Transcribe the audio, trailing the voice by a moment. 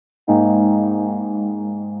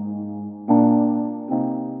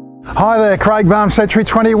Hi there, Craig Barham, Century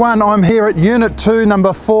 21. I'm here at Unit 2,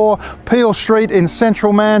 number 4, Peel Street in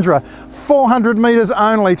central Mandurah. 400 metres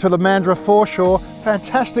only to the Mandurah Foreshore.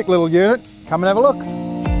 Fantastic little unit. Come and have a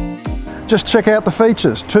look. Just check out the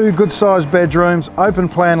features. 2 good sized bedrooms, open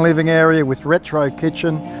plan living area with retro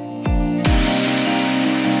kitchen.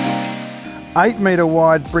 8 metre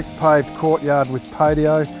wide brick paved courtyard with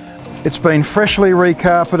patio. It's been freshly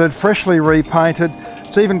recarpeted, freshly repainted.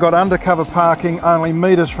 It's even got undercover parking only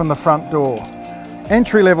metres from the front door.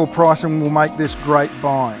 Entry-level pricing will make this great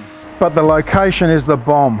buying. But the location is the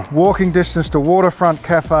bomb. Walking distance to waterfront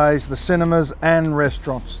cafes, the cinemas and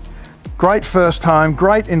restaurants. Great first home,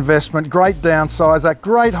 great investment, great downsizer,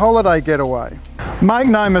 great holiday getaway. Make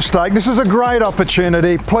no mistake, this is a great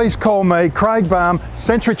opportunity. Please call me, Craig Barham,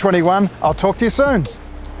 Century 21. I'll talk to you soon.